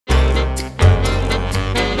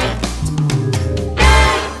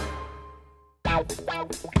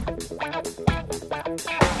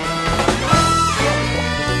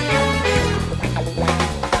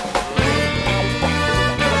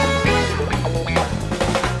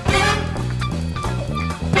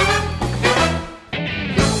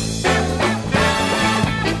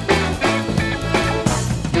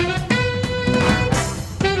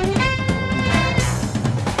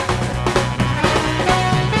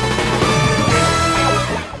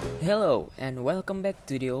Hello and welcome back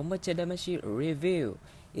to the OMOCHA DAMASHII review.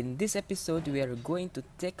 In this episode, we are going to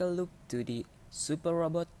take a look to the super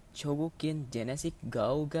robot Chogokin Genesic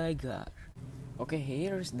Gaogaigar. Okay,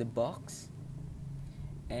 here's the box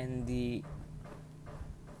and the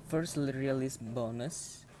first release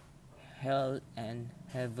bonus, Hell and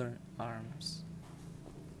Heaven Arms.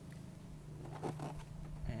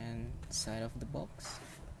 And side of the box,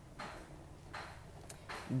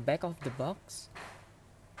 back of the box,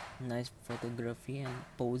 nice photography and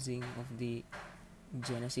posing of the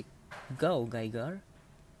Genesic Gaogaigar.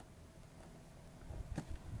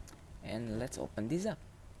 And let's open this up.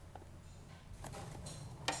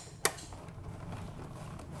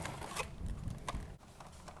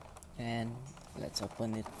 And let's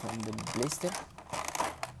open it from the blister.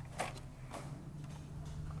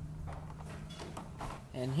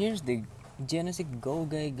 And here's the Genesic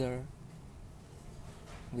Gaogaigar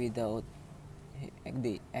without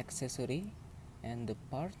the accessory and the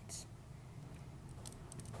parts.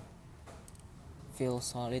 Feel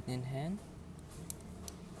solid in hand,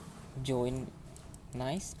 joint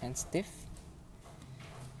nice and stiff,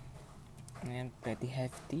 and pretty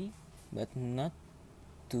hefty, but not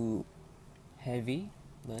too heavy,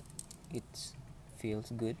 but it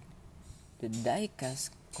feels good. The die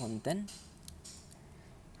cast content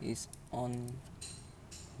is on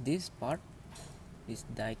this part, is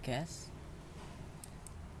die cast.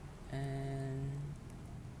 And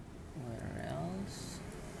where else?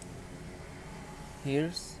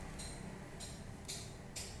 Here's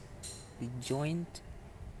the joint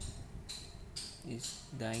is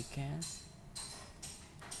die cast,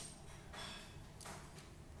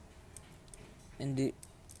 and the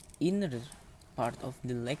inner part of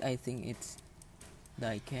the leg, I think it's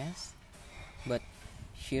die cast, but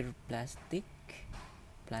sheer plastic.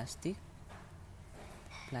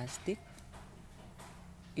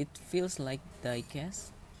 It feels like die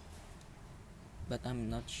cast, but I'm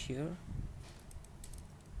not sure.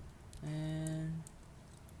 And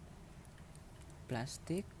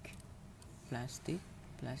plastic,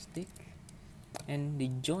 and the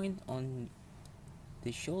joint on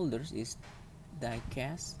the shoulders is die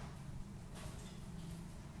cast.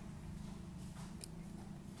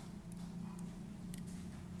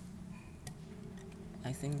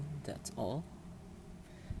 I think that's all.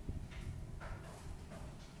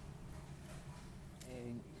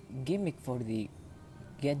 A gimmick for the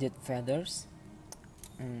gadget feathers.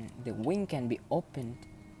 The wing can be opened.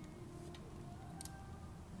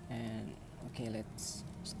 And okay, let's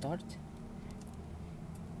start.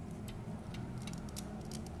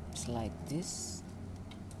 Slide this,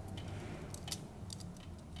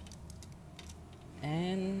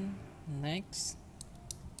 and next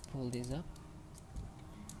pull this up.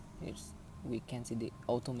 Here's, we can see the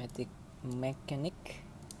automatic mechanic.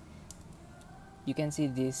 You can see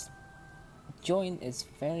this joint is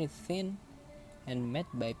very thin and made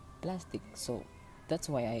by plastic, so that's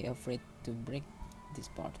why I afraid to break this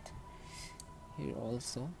part. Here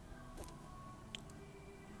also,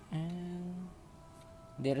 and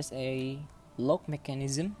there is a lock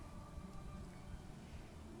mechanism.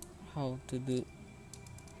 How to do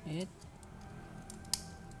it?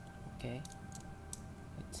 Okay,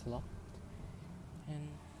 it's locked. And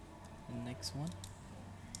the next one.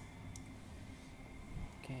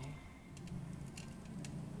 Okay,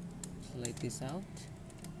 slide this out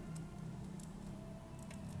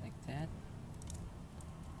like that.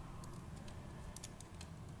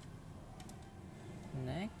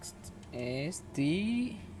 Next is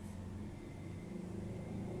the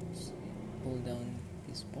pull down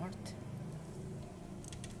this part.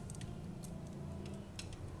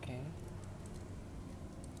 Okay,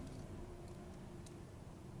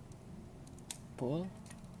 pull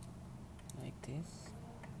like this,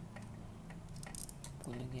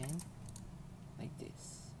 pull again like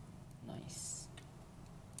this. Nice.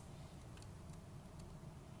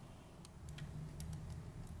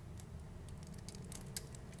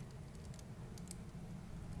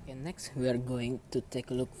 Okay, next we are going to take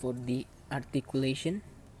a look for the articulation.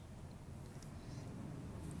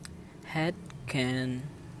 Head can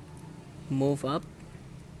move up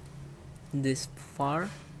this far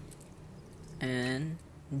and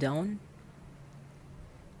down.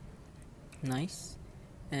 Nice.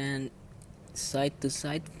 And side to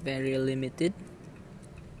side, very limited.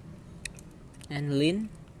 And lean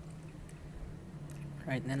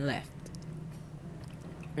right and left.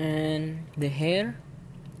 And the hair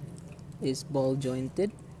is ball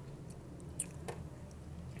jointed,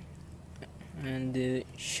 and the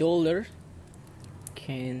shoulder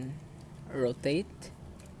can rotate,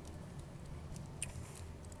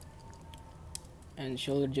 and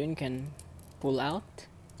shoulder joint can pull out.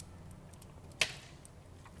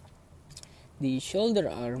 The shoulder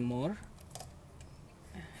armor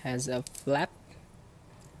has a flap,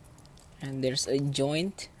 and there's a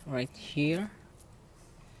joint right here,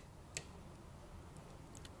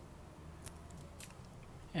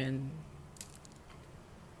 and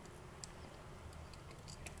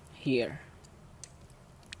here.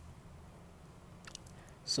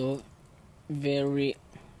 So very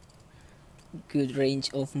good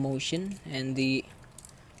range of motion, and the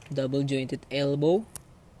double jointed elbow,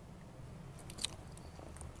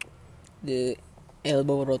 the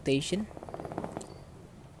elbow rotation,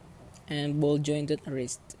 and ball jointed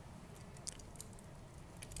wrist.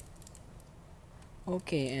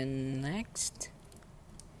 Okay, and next,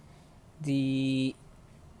 the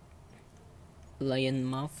lion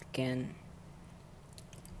mouth can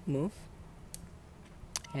move,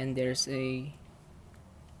 and there's a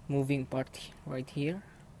moving part right here,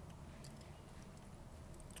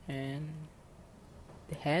 and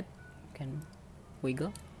the head can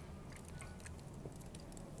wiggle.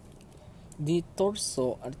 The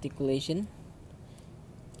torso articulation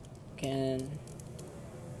can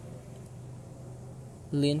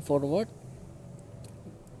lean forward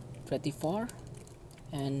pretty far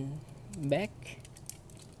and back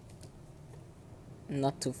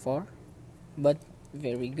not too far, but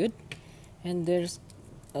very good. And there's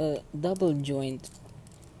a double joint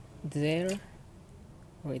there,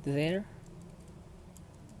 right there,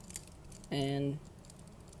 and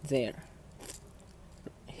there,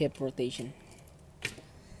 hip rotation.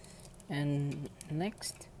 And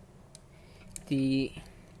next, the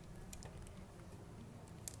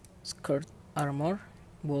skirt armor,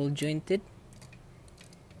 ball jointed,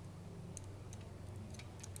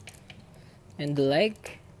 and the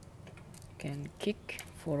leg can kick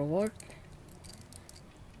forward,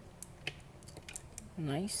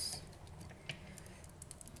 nice,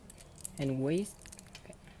 and waist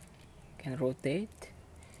can rotate,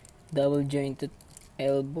 double jointed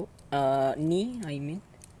elbow, knee I mean,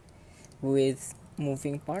 with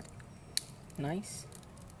moving part, nice.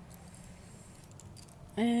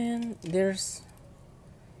 And there's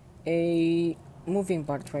a moving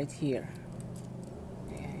part right here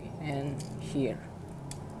and here.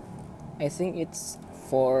 I think it's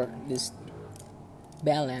for this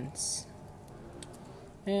balance.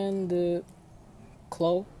 And the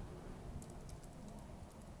claw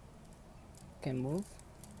can move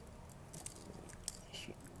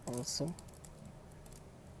also.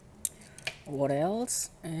 What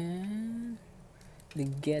else? And the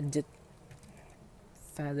gadget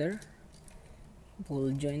feather,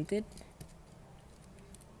 ball jointed,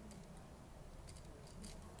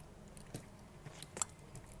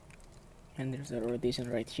 and there's a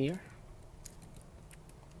rotation right here,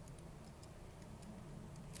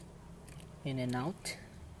 in and out.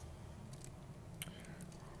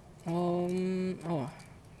 Oh,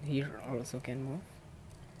 here also can move.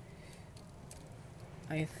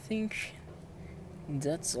 I think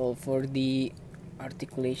that's all for the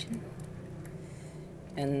articulation.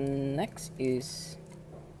 And next is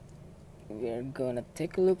we're gonna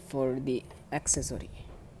take a look for the accessory.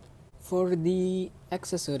 For the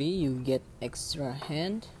accessory, you get extra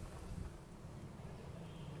hand,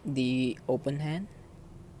 the open hand,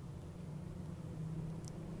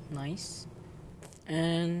 nice,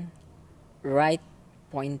 and right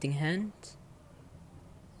pointing hand,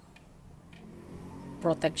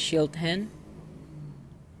 protect shield hand,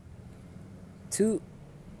 2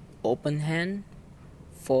 open hand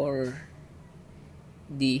for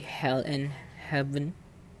the hell and heaven,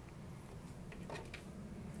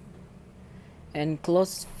 and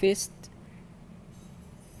closed fist,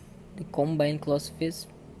 the combined closed fist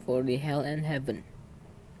for the hell and heaven.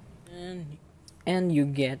 And you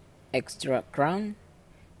get extra crown.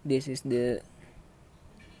 This is the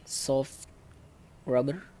soft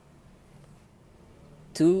rubber,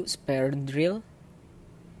 2 spare drill,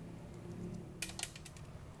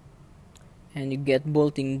 and you get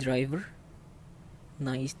bolting driver,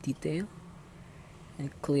 nice detail and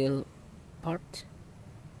clear part.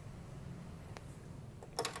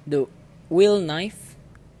 The wheel knife,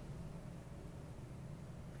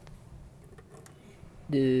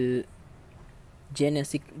 the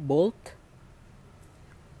Genesic bolt,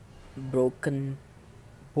 broken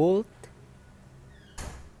bolt,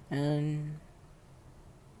 and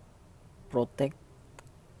protect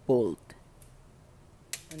bolt.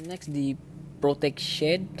 And next, the protect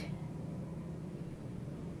shed,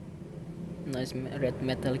 nice red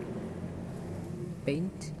metallic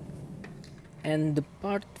paint, and the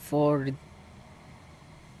part for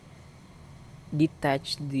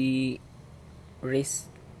detach the wrist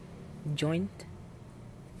joint,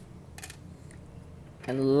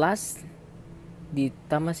 and last, the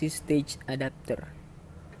Tamashii stage adapter.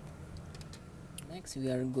 Next, we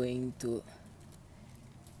are going to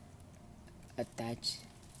attach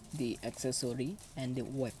the accessory and the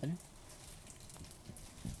weapon.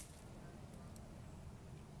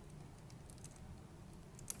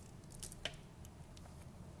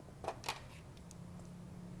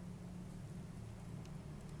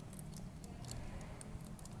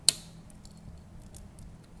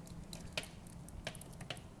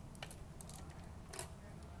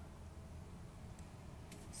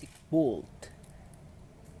 Bolt.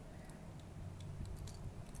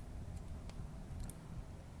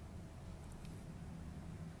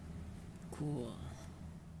 Cool.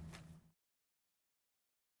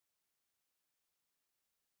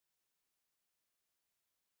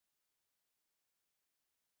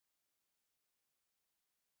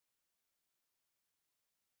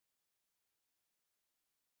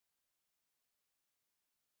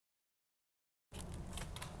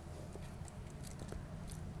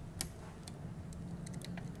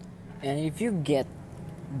 And if you get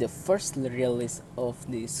the first release of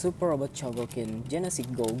the Super Robot Chogokin Genesic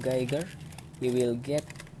Gaogaigar, you will get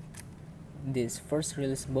this first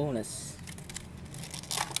release bonus.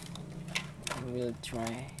 We'll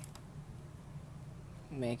try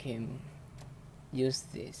make him use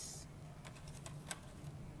this.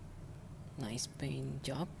 Nice paint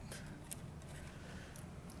job.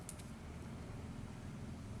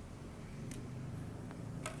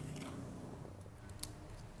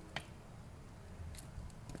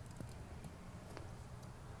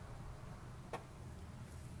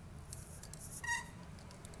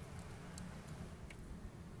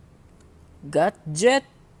 Gadget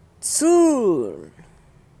Sur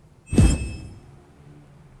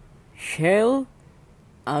Hell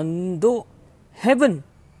and Heaven.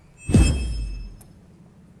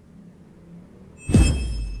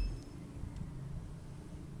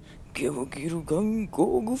 Genesic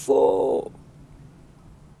Gaogaigar.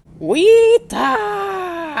 Wita.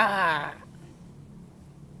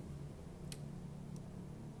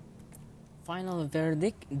 Final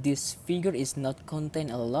verdict, this figure is not contain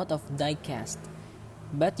a lot of die cast,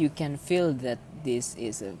 but you can feel that this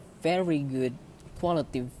is a very good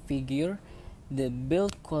quality figure. The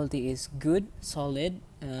build quality is good, solid,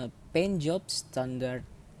 paint job standard,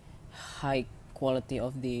 high quality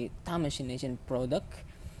of the Tamashii Nation product,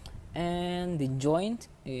 and the joint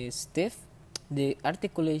is stiff, the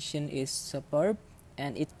articulation is superb,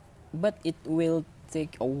 and it will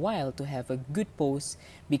take a while to have a good pose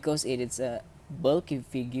because it is a bulky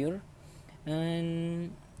figure.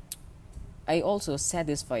 And I also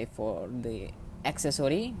satisfied for the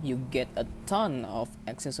accessory. You get a ton of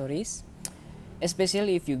accessories,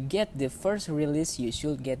 especially if you get the first release. You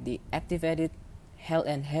should get the activated Hell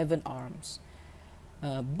and Heaven arms,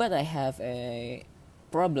 but I have a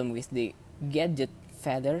problem with the gadget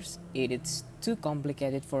feathers. It is too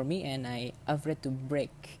complicated for me and I afraid to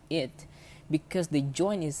break it because the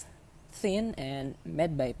joint is thin and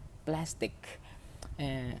made by plastic.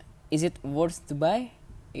 Is it worth to buy?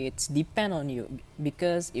 It's depend on you,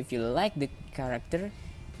 because if you like the character,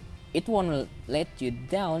 it won't let you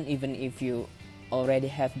down even if you already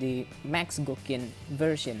have the Max Chogokin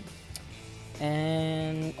version.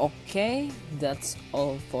 And okay, that's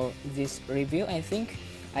all for this review.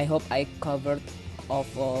 I hope I covered of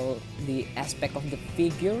all the aspect of the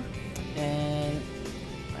figure. And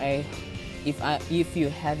if you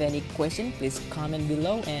have any question, please comment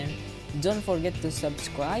below, and don't forget to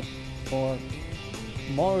subscribe for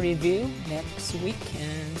more review next week.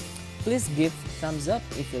 And please give thumbs up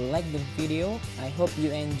if you like the video. I hope you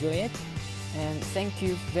enjoy it, and thank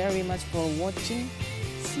you very much for watching.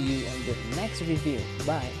 See you on the next review.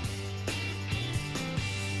 Bye.